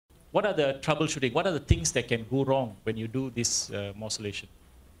what are the troubleshooting? What are the things that can go wrong when you do this morcellation?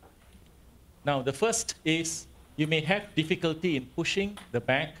 Now, the first is you may have difficulty in pushing the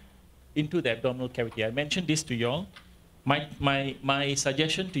bag into the abdominal cavity. I mentioned this to you all. My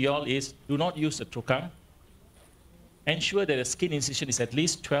suggestion to you all is do not use a trocar. Ensure that the skin incision is at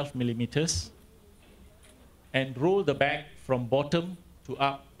least 12 millimeters, and roll the bag from bottom to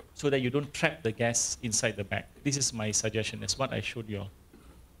up so that you don't trap the gas inside the bag. This is my suggestion. That's what I showed you all.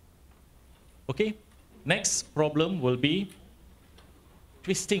 Okay, next problem will be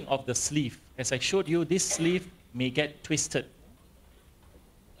twisting of the sleeve. As I showed you, this sleeve may get twisted.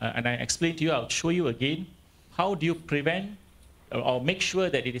 And I explained to you, I'll show you again, how do you prevent or make sure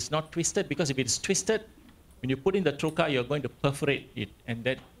that it is not twisted? Because if it is twisted, when you put in the trocar, you're going to perforate it, and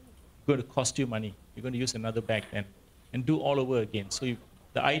that's going to cost you money. You're going to use another bag then and do all over again. So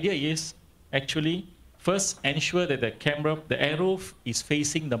the idea is actually first ensure that the arrow is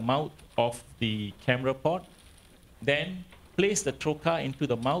facing the mouth of the camera pod. Then place the trocar into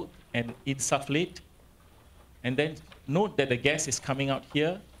the mouth and insufflate. And then note that the gas is coming out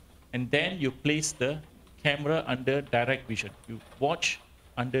here. And then you place the camera under direct vision. You watch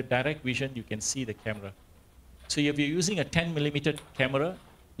under direct vision, you can see the camera. So if you're using a 10 millimeter camera,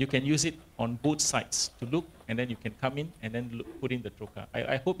 you can use it on both sides to look, and then you can come in and then put in the trocar.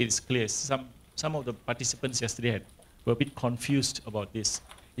 I hope it is clear. Some of the participants yesterday were a bit confused about this.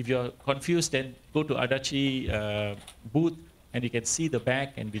 If you're confused, then go to Adachi booth, and you can see the bag,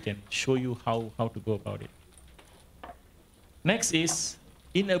 and we can show you how to go about it. Next is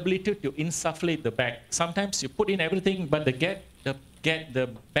inability to insufflate the bag. Sometimes you put in everything, but the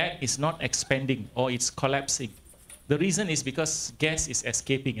bag is not expanding or it's collapsing. The reason is because gas is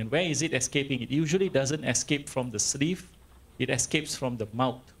escaping. And where is it escaping? It usually doesn't escape from the sleeve. It escapes from the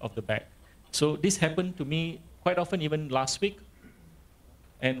mouth of the bag. So this happened to me quite often, even last week.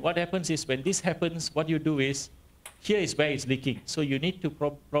 And what happens is when this happens, what you do is, here is where it's leaking. So you need to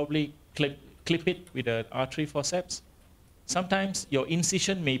probably clip it with an artery forceps. Sometimes your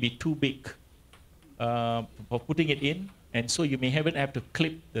incision may be too big for putting it in. And so you may even have to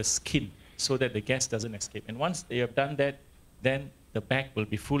clip the skin so that the gas doesn't escape. And once you have done that, then the bag will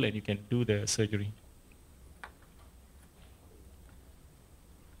be full and you can do the surgery.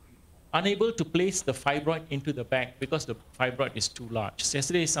 Unable to place the fibroid into the bag because the fibroid is too large. So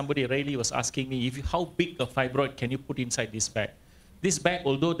yesterday, somebody really was asking me, how big a fibroid can you put inside this bag? This bag,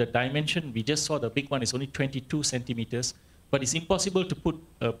 although the dimension, we just saw the big one is only 22 centimeters, but it's impossible to put,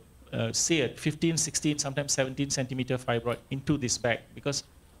 say, a 15, 16, sometimes 17 centimeter fibroid into this bag because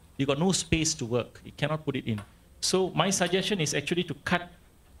you got no space to work. You cannot put it in. So my suggestion is actually to cut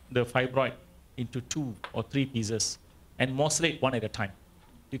the fibroid into 2 or 3 pieces and morcellate one at a time.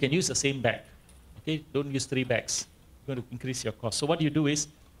 You can use the same bag. Okay, don't use 3 bags. You're going to increase your cost. So what you do is,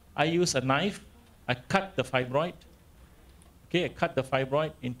 I use a knife. I cut the fibroid. Okay, I cut the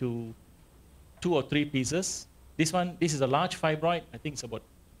fibroid into 2 or 3 pieces. This is a large fibroid. I think it's about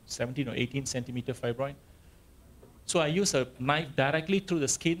 17 or 18 centimeter fibroid. So I use a knife directly through the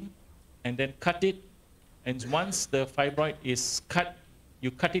skin and then cut it. And once the fibroid is cut,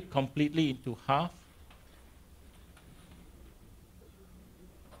 you cut it completely into half.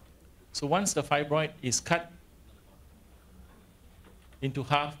 So once the fibroid is cut into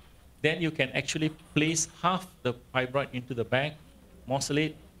half, then you can actually place half the fibroid into the bag,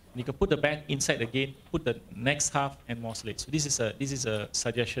 morcellate. You can put the bag inside again, put the next half and morcellate. So this is a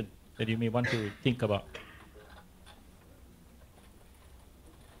suggestion that you may want to think about.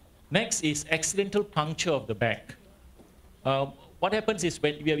 Next is accidental puncture of the bag. What happens is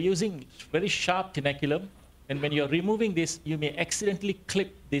when we are using very sharp tenaculum, and when you're removing this, you may accidentally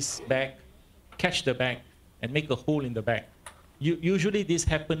clip this bag, catch the bag, and make a hole in the bag. Usually this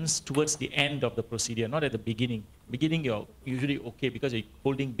happens towards the end of the procedure, not at the beginning. Beginning you're usually okay because you're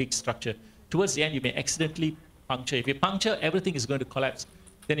holding big structure. Towards the end, you may accidentally puncture. If you puncture, everything is going to collapse.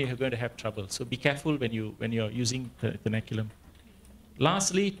 Then you're going to have trouble. So be careful when you're using the tenaculum.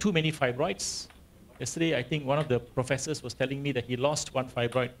 Lastly, too many fibroids. Yesterday, I think one of the professors was telling me that he lost 1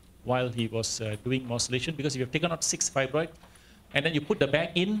 fibroid while he was doing morcellation, because if you've taken out 6 fibroids and then you put the bag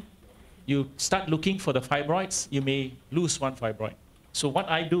in, you start looking for the fibroids, you may lose 1 fibroid. So what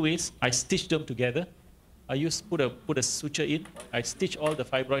I do is I stitch them together. I put a suture in, I stitch all the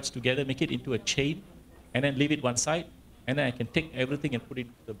fibroids together, make it into a chain, and then leave it one side, and then I can take everything and put it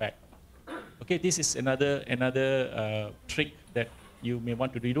into the bag. Okay, this is another trick that you may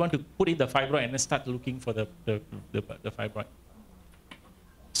want to do. You don't want to put in the fibroid and then start looking for the fibroid.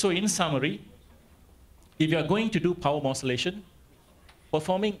 So in summary, if you are going to do power morcellation,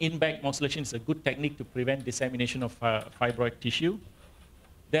 performing in-bag morcellation is a good technique to prevent dissemination of fibroid tissue.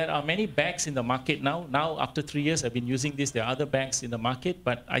 There are many bags in the market now. Now, after 3 years, I've been using this. There are other bags in the market,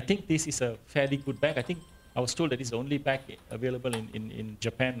 but I think this is a fairly good bag. I think I was told that it's the only bag available in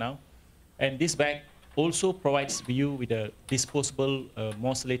Japan now. And this bag also provides you with a disposable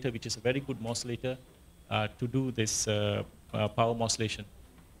morcellator, which is a very good morcellator to do this power morcellation.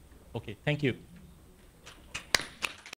 Okay, thank you.